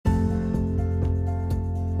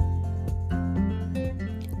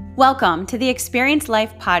Welcome to the Experience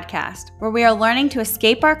Life podcast, where we are learning to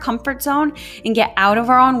escape our comfort zone and get out of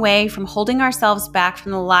our own way from holding ourselves back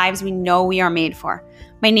from the lives we know we are made for.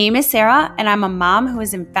 My name is Sarah, and I'm a mom who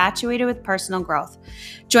is infatuated with personal growth.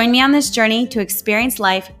 Join me on this journey to experience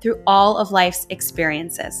life through all of life's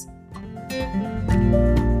experiences.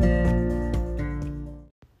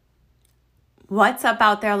 What's up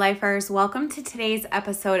out there, lifers? Welcome to today's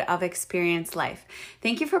episode of Experience Life.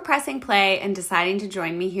 Thank you for pressing play and deciding to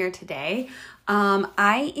join me here today.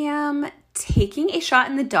 I am taking a shot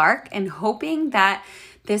in the dark and hoping that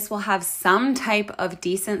this will have some type of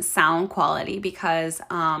decent sound quality because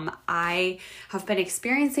I have been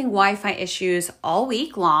experiencing Wi-Fi issues all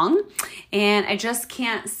week long, and I just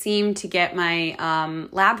can't seem to get my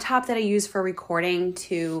laptop that I use for recording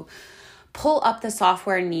to pull up the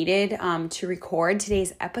software needed to record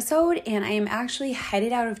today's episode. And I am actually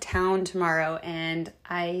headed out of town tomorrow, and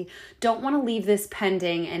I don't want to leave this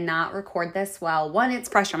pending and not record this well. One, it's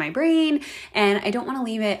fresh on my brain, and I don't want to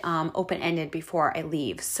leave it open-ended before I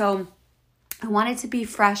leave. So I wanted to be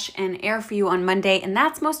fresh and air for you on Monday, and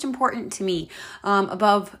that's most important to me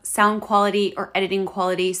above sound quality or editing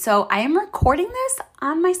quality. So I am recording this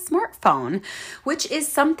on my smartphone, which is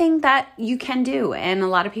something that you can do, and a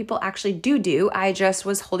lot of people actually do. I just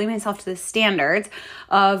was holding myself to the standards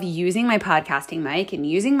of using my podcasting mic and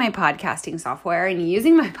using my podcasting software and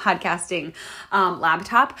using my podcasting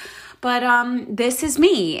laptop. But this is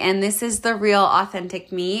me, and this is the real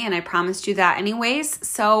authentic me, and I promised you that anyways.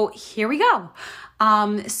 So here we go.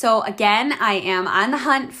 So again, I am on the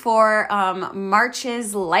hunt for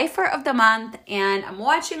March's Lifer of the Month, and I'm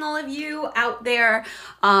watching all of you out there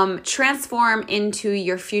transform into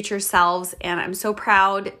your future selves, and I'm so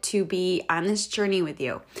proud to be on this journey with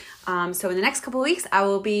you. So in the next couple of weeks, I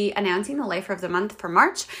will be announcing the Lifer of the Month for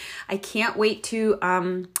March. I can't wait to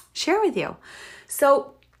share with you.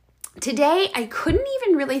 So today, I couldn't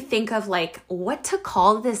even really think of what to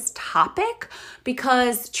call this topic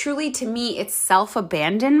because truly to me, it's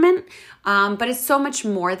self-abandonment, but it's so much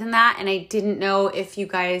more than that. And I didn't know if you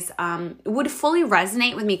guys would fully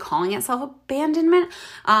resonate with me calling it self-abandonment.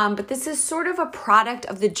 But this is sort of a product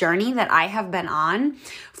of the journey that I have been on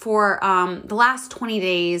for the last 20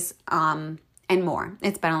 days and more.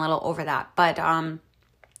 It's been a little over that, but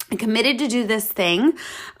I committed to do this thing,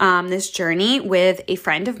 this journey with a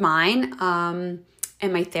friend of mine and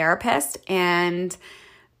my therapist, and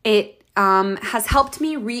it has helped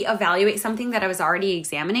me reevaluate something that I was already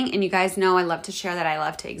examining. And you guys know I love to share that I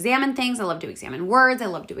love to examine things. I love to examine words. I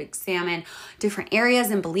love to examine different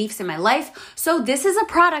areas and beliefs in my life. So this is a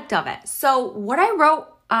product of it. So what I wrote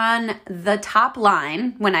on the top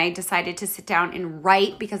line when I decided to sit down and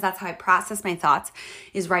write, because that's how I process my thoughts,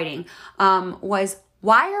 is writing, was: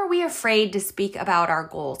 why are we afraid to speak about our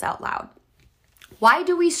goals out loud? Why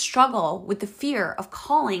do we struggle with the fear of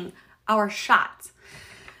calling our shots?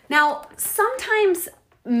 Now, sometimes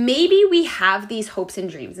maybe we have these hopes and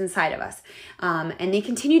dreams inside of us, and they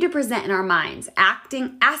continue to present in our minds,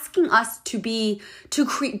 asking us to be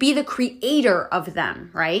the creator of them,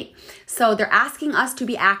 right? So they're asking us to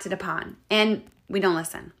be acted upon, and we don't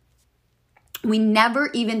listen. We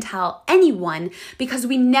never even tell anyone because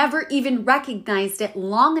we never even recognized it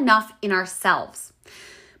long enough in ourselves.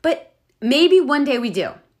 But maybe one day we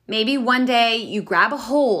do. Maybe one day you grab a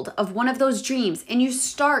hold of one of those dreams and you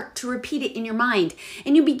start to repeat it in your mind,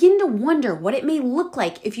 and you begin to wonder what it may look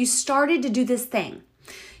like if you started to do this thing.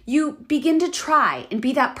 You begin to try and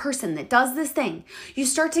be that person that does this thing. You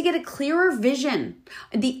start to get a clearer vision,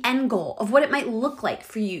 the end goal of what it might look like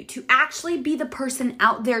for you to actually be the person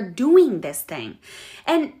out there doing this thing.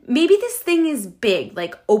 And maybe this thing is big,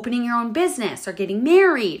 like opening your own business or getting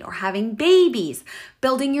married or having babies,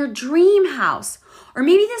 building your dream house. Or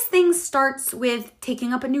maybe this thing starts with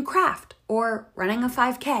taking up a new craft or running a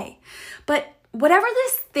 5K. But whatever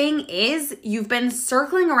this thing is, you've been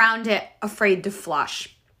circling around it, afraid to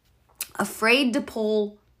flush. Afraid to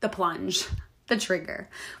pull the plunge, the trigger.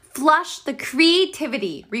 Flush the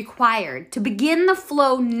creativity required to begin the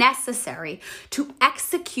flow necessary to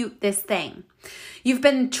execute this thing. You've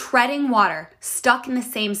been treading water, stuck in the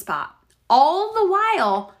same spot, all the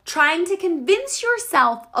while trying to convince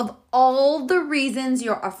yourself of all the reasons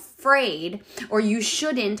you're afraid or you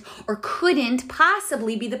shouldn't or couldn't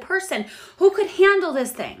possibly be the person who could handle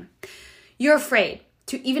this thing. You're afraid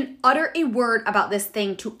to even utter a word about this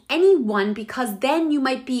thing to anyone because then you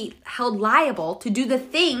might be held liable to do the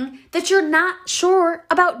thing that you're not sure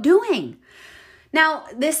about doing. Now,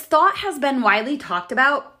 this thought has been widely talked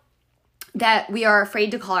about, that we are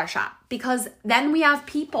afraid to call our shot because then we have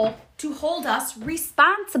people to hold us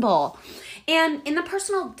responsible. And in the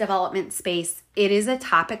personal development space, it is a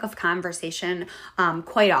topic of conversation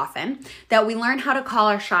quite often that we learn how to call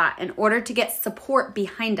our shot in order to get support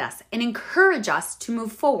behind us and encourage us to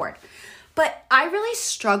move forward. But I really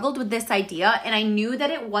struggled with this idea, and I knew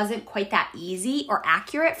that it wasn't quite that easy or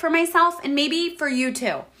accurate for myself, and maybe for you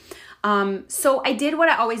too. So I did what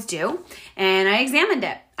I always do, and I examined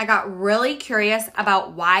it. I got really curious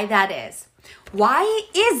about why that is. Why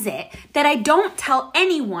is it that I don't tell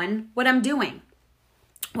anyone what I'm doing,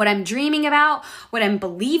 what I'm dreaming about, what I'm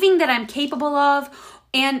believing that I'm capable of?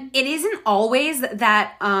 And it isn't always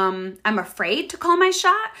that I'm afraid to call my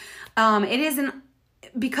shot. It isn't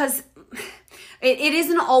because it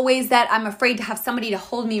isn't always that I'm afraid to have somebody to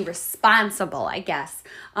hold me responsible, I guess.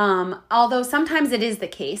 Although sometimes it is the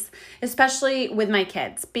case, especially with my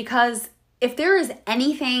kids, because if there is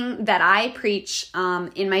anything that I preach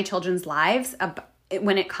in my children's lives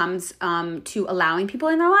when it comes to allowing people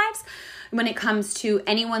in their lives, when it comes to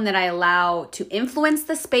anyone that I allow to influence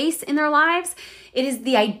the space in their lives, it is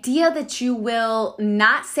the idea that you will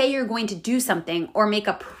not say you're going to do something or make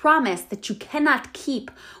a promise that you cannot keep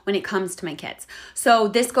when it comes to my kids. So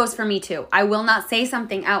this goes for me too. I will not say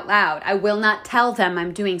something out loud. I will not tell them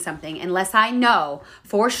I'm doing something unless I know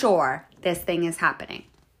for sure this thing is happening.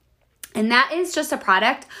 And that is just a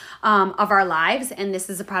product of our lives, and this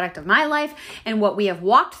is a product of my life and what we have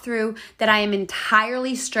walked through, that I am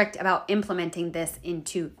entirely strict about implementing this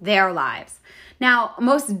into their lives. Now,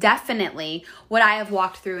 most definitely, what I have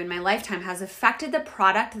walked through in my lifetime has affected the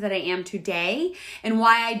product that I am today and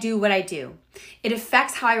why I do what I do. It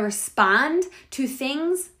affects how I respond to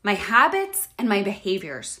things, my habits, and my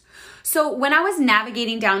behaviors. So when I was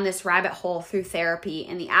navigating down this rabbit hole through therapy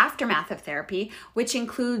and the aftermath of therapy, which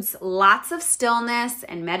includes lots of stillness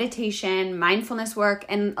and meditation, mindfulness work,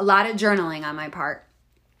 and a lot of journaling on my part,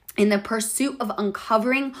 in the pursuit of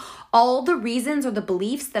uncovering all the reasons or the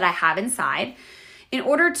beliefs that I have inside, in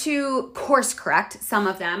order to course correct some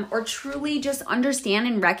of them or truly just understand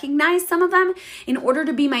and recognize some of them, in order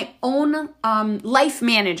to be my own life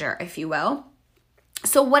manager, if you will.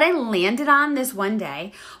 So what I landed on this one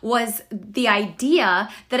day was the idea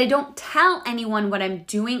that I don't tell anyone what I'm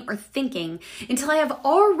doing or thinking until I have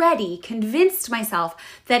already convinced myself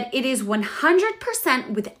that it is 100%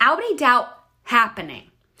 without a doubt happening.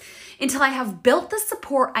 Until I have built the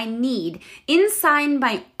support I need inside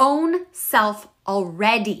my own self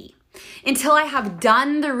already. Until I have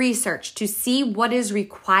done the research to see what is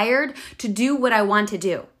required to do what I want to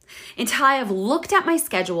do. Until I have looked at my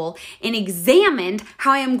schedule and examined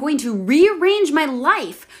how I am going to rearrange my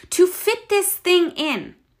life to fit this thing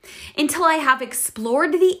in. Until I have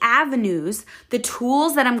explored the avenues, the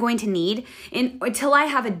tools that I'm going to need, and until I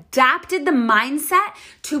have adapted the mindset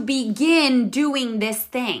to begin doing this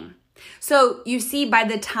thing. So you see, by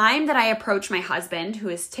the time that I approach my husband, who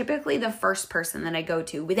is typically the first person that I go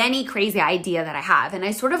to with any crazy idea that I have, and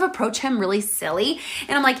I sort of approach him really silly,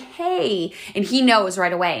 and I'm like, hey, and he knows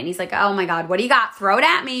right away, and he's like, oh my God, what do you got? Throw it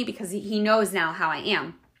at me, because he knows now how I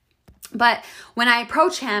am. But when I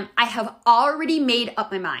approach him, I have already made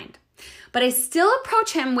up my mind. But I still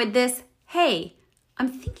approach him with this, hey, I'm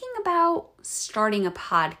thinking about starting a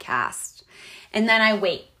podcast. And then I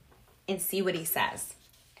wait and see what he says.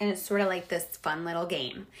 And it's sort of like this fun little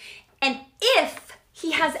game. And if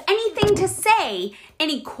he has anything to say,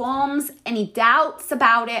 any qualms, any doubts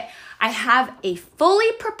about it, I have a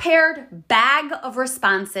fully prepared bag of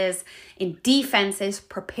responses and defenses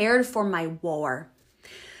prepared for my war.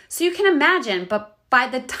 So you can imagine, but by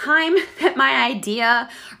the time that my idea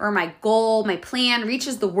or my goal, my plan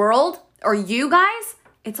reaches the world or you guys,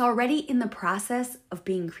 it's already in the process of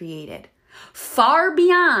being created. Far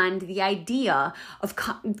beyond the idea of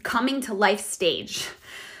coming to life stage.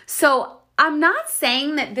 So I'm not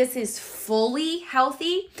saying that this is fully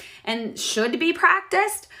healthy and should be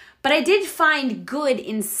practiced, but I did find good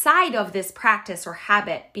inside of this practice or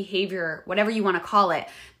habit, behavior, whatever you want to call it,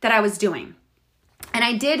 that I was doing. And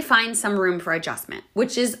I did find some room for adjustment,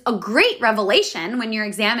 which is a great revelation when you're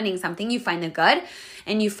examining something. You find the good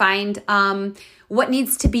and you find what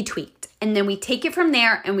needs to be tweaked. And then we take it from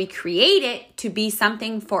there and we create it to be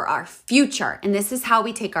something for our future. And this is how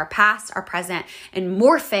we take our past, our present, and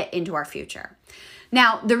morph it into our future.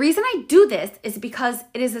 Now, the reason I do this is because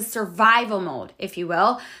it is a survival mode, if you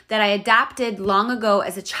will, that I adapted long ago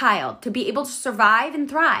as a child to be able to survive and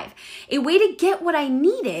thrive. A way to get what I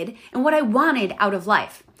needed and what I wanted out of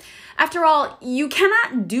life. After all, you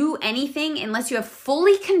cannot do anything unless you have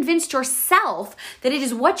fully convinced yourself that it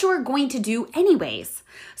is what you are going to do anyways.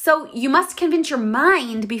 So you must convince your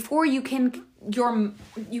mind before you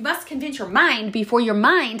must convince your mind before your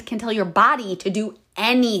mind can tell your body to do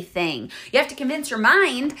anything. You have to convince your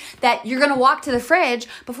mind that you're going to walk to the fridge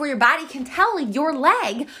before your body can tell your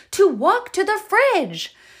leg to walk to the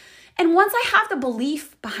fridge. And once I have the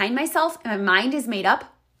belief behind myself and my mind is made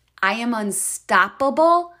up, I am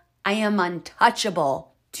unstoppable. I am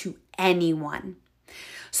untouchable to anyone.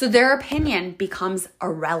 So their opinion becomes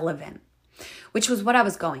irrelevant, which was what I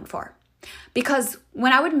was going for. Because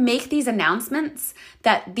when I would make these announcements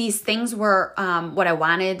that these things were what I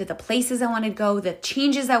wanted, the places I wanted to go, the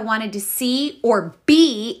changes I wanted to see or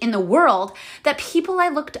be in the world, that people I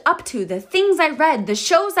looked up to, the things I read, the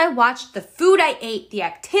shows I watched, the food I ate, the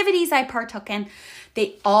activities I partook in,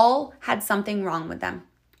 they all had something wrong with them.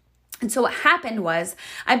 And so what happened was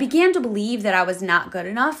I began to believe that I was not good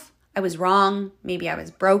enough. I was wrong. Maybe I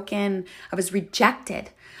was broken. I was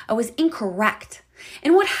rejected. I was incorrect.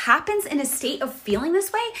 And what happens in a state of feeling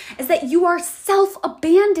this way is that you are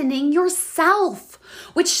self-abandoning yourself,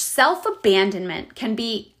 which self-abandonment can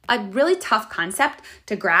be a really tough concept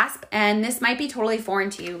to grasp. And this might be totally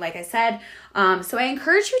foreign to you, like I said. So I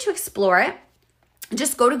encourage you to explore it.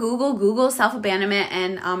 Just go to Google self-abandonment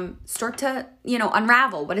and start to,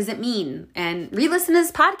 unravel. What does it mean? And re-listen to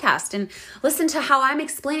this podcast and listen to how I'm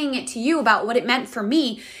explaining it to you about what it meant for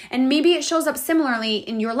me. And maybe it shows up similarly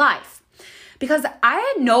in your life. Because I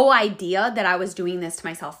had no idea that I was doing this to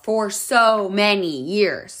myself for so many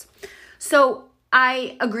years. So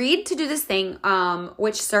I agreed to do this thing,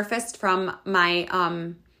 which surfaced from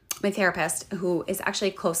my therapist, who is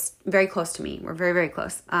actually very close to me. We're very, very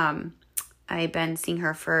close. I've been seeing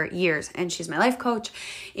her for years, and she's my life coach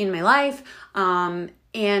in my life.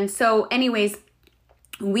 And so anyways,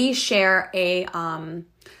 we share a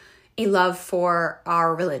love for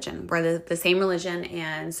our religion. We're the same religion.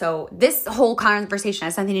 And so this whole conversation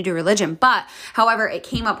has nothing to do with religion, but however, it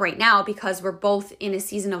came up right now because we're both in a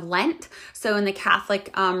season of Lent. So in the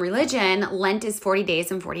Catholic religion, Lent is 40 days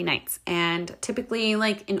and 40 nights. And typically,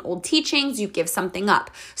 like in old teachings, you give something up.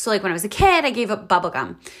 So like when I was a kid, I gave up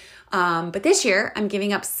bubblegum. But this year, I'm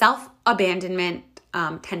giving up self-abandonment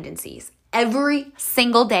tendencies every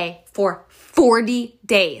single day for 40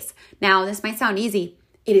 days. Now, this might sound easy.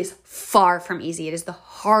 It is far from easy. It is the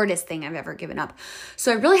hardest thing I've ever given up.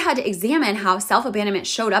 So I really had to examine how self-abandonment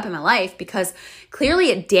showed up in my life, because clearly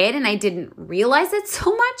it did and I didn't realize it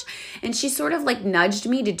so much. And she sort of like nudged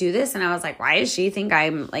me to do this. And I was like, why does she think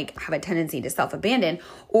I'm like have a tendency to self-abandon?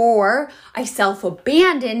 Or I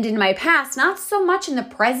self-abandoned in my past, not so much in the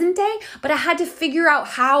present day, but I had to figure out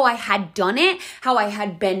how I had done it, how I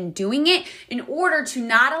had been doing it in order to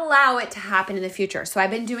not allow it to happen in the future. So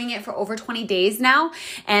I've been doing it for over 20 days now.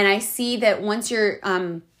 And I see that once you're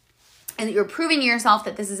and that you're proving to yourself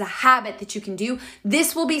that this is a habit that you can do,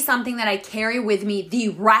 this will be something that I carry with me the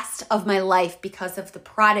rest of my life because of the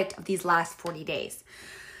product of these last 40 days.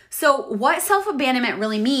 So what self-abandonment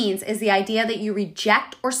really means is the idea that you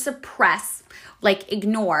reject or suppress, like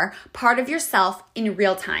ignore, part of yourself in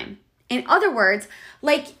real time. In other words,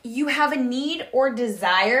 like you have a need or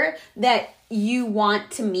desire that you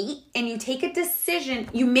want to meet and you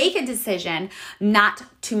make a decision not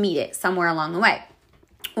to meet it somewhere along the way,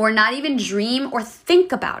 or not even dream or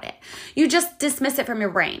think about it. You just dismiss it from your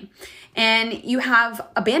brain and you have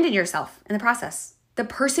abandoned yourself in the process. The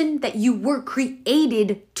person that you were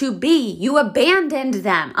created to be, you abandoned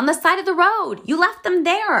them on the side of the road. You left them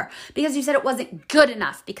there because you said it wasn't good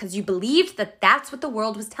enough, because you believed that that's what the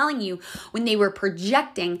world was telling you when they were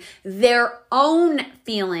projecting their own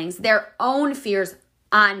feelings, their own fears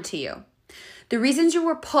onto you. The reasons you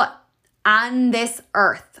were put on this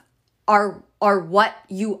earth are what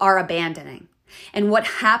you are abandoning. And what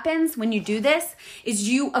happens when you do this is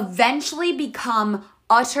you eventually become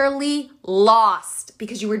utterly lost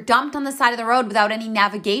because you were dumped on the side of the road without any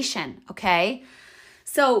navigation, okay?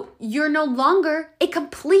 So you're no longer a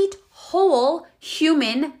complete, whole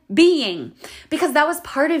human being because that was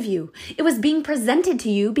part of you. It was being presented to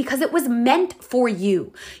you because it was meant for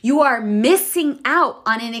you. You are missing out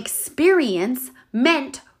on an experience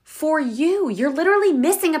meant for you. You're literally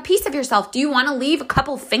missing a piece of yourself. Do you want to leave a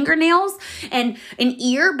couple fingernails and an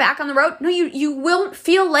ear back on the road? No, you won't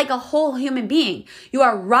feel like a whole human being. You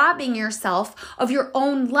are robbing yourself of your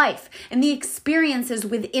own life and the experiences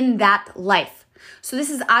within that life. So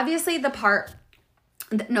this is obviously the part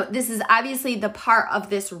of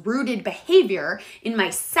this rooted behavior in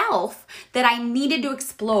myself that I needed to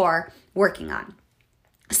explore working on.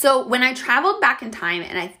 So when I traveled back in time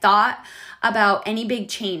and I thought about any big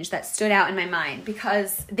change that stood out in my mind,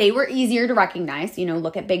 because they were easier to recognize,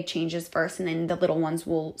 look at big changes first and then the little ones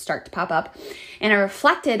will start to pop up. And I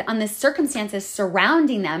reflected on the circumstances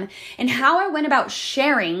surrounding them and how I went about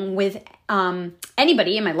sharing with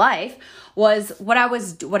anybody in my life was what I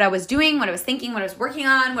was doing, what I was thinking, what I was working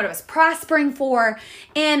on, what I was prospering for.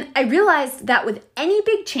 And I realized that with any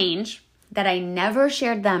big change, that I never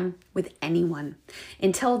shared them with anyone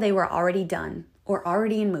until they were already done or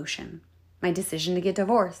already in motion. My decision to get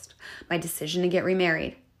divorced, my decision to get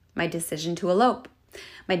remarried, my decision to elope,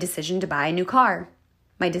 my decision to buy a new car,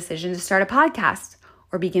 my decision to start a podcast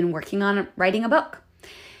or begin working on writing a book.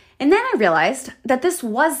 And then I realized that this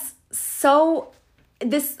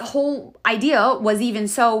whole idea was even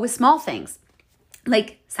so with small things,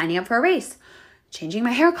 like signing up for a race, changing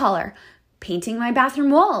my hair color, painting my bathroom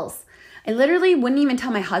walls. I literally wouldn't even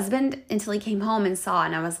tell my husband until he came home and saw,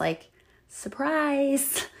 and I was like,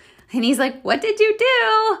 surprise. And he's like, what did you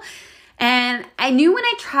do? And I knew when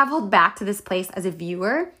I traveled back to this place as a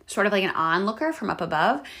viewer, sort of like an onlooker from up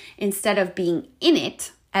above, instead of being in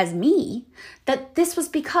it as me, that this was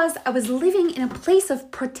because I was living in a place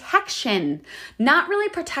of protection, not really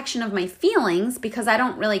protection of my feelings, because I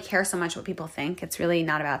don't really care so much what people think. It's really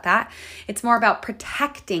not about that. It's more about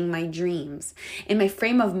protecting my dreams and my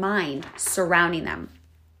frame of mind surrounding them.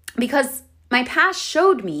 Because my past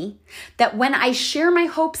showed me that when I share my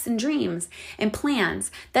hopes and dreams and plans,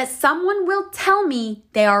 that someone will tell me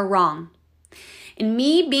they are wrong. And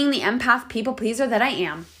me being the empath people pleaser that I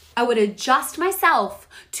am, I would adjust myself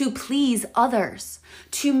to please others,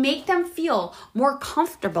 to make them feel more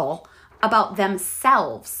comfortable about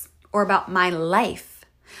themselves or about my life.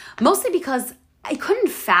 Mostly because I couldn't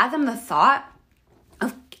fathom the thought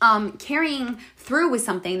of carrying through with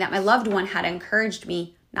something that my loved one had encouraged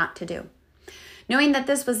me not to do. Knowing that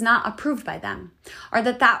this was not approved by them, or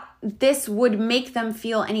that this would make them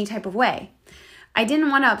feel any type of way. I didn't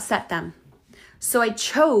want to upset them. So I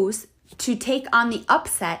chose to take on the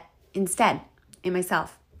upset instead in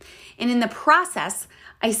myself. And in the process,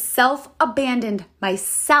 I self-abandoned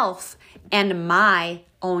myself and my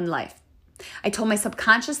own life. I told my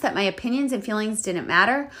subconscious that my opinions and feelings didn't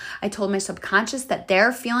matter. I told my subconscious that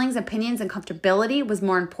their feelings, opinions, and comfortability was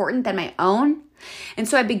more important than my own. And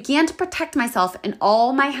so I began to protect myself in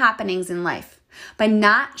all my happenings in life by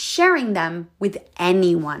not sharing them with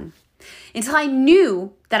anyone until I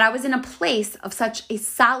knew that I was in a place of such a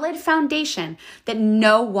solid foundation that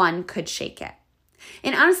no one could shake it.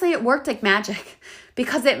 And honestly, it worked like magic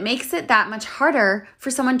because it makes it that much harder for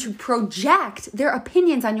someone to project their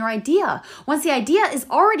opinions on your idea once the idea is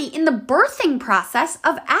already in the birthing process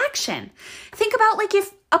of action. Think about like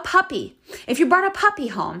if you brought a puppy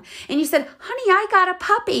home and you said, honey, I got a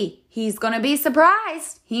puppy. He's going to be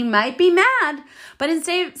surprised. He might be mad. But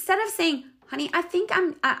instead of saying, honey,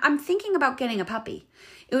 I'm thinking about getting a puppy,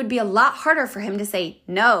 it would be a lot harder for him to say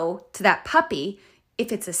no to that puppy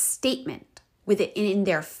if it's a statement with it in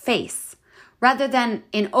their face, rather than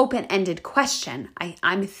an open-ended question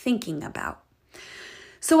I'm thinking about.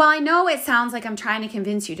 So while I know it sounds like I'm trying to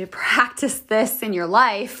convince you to practice this in your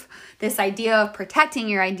life, this idea of protecting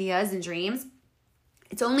your ideas and dreams,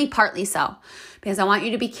 it's only partly so, because I want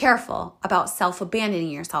you to be careful about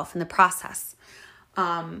self-abandoning yourself in the process.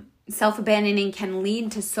 Self-abandoning can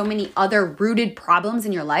lead to so many other rooted problems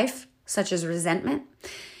in your life, such as resentment.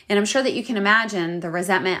 And I'm sure that you can imagine the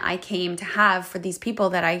resentment I came to have for these people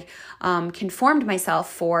that I conformed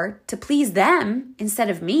myself for to please them instead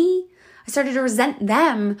of me. I started to resent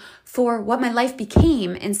them for what my life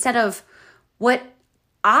became instead of what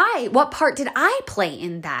part did I play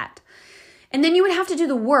in that? And then you would have to do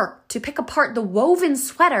the work to pick apart the woven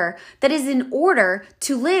sweater that is in order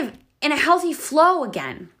to live in a healthy flow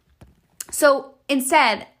again. So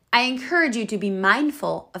instead, I encourage you to be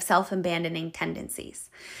mindful of self-abandoning tendencies.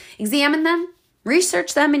 Examine them,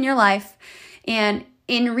 research them in your life, and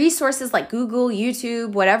in resources like Google,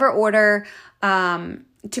 YouTube, whatever order,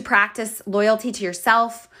 to practice loyalty to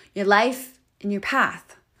yourself, your life, and your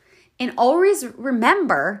path. And always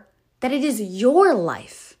remember that it is your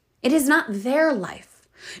life. It is not their life.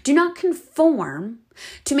 Do not conform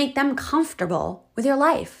to make them comfortable with your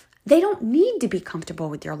life. They don't need to be comfortable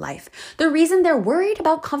with your life. The reason they're worried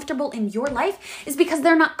about comfortable in your life is because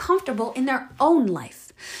they're not comfortable in their own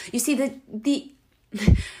life. You see,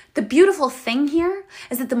 the beautiful thing here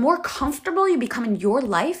is that the more comfortable you become in your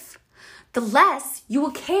life, the less you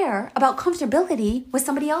will care about comfortability with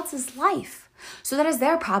somebody else's life. So that is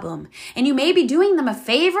their problem. And you may be doing them a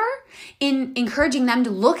favor in encouraging them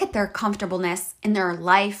to look at their comfortableness in their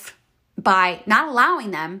life by not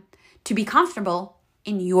allowing them to be comfortable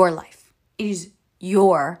in your life. It is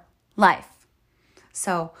your life.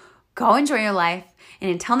 So go enjoy your life. And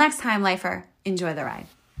until next time, lifer, enjoy the ride.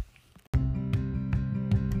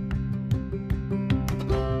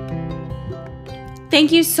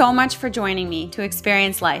 Thank you so much for joining me to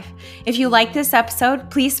experience life. If you like this episode,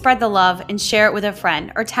 please spread the love and share it with a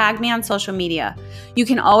friend or tag me on social media. You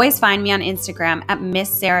can always find me on Instagram at Miss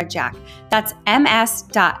Sarah Jack. That's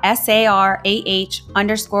ms.sarah_jac.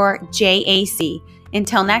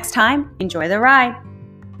 Until next time, enjoy the ride.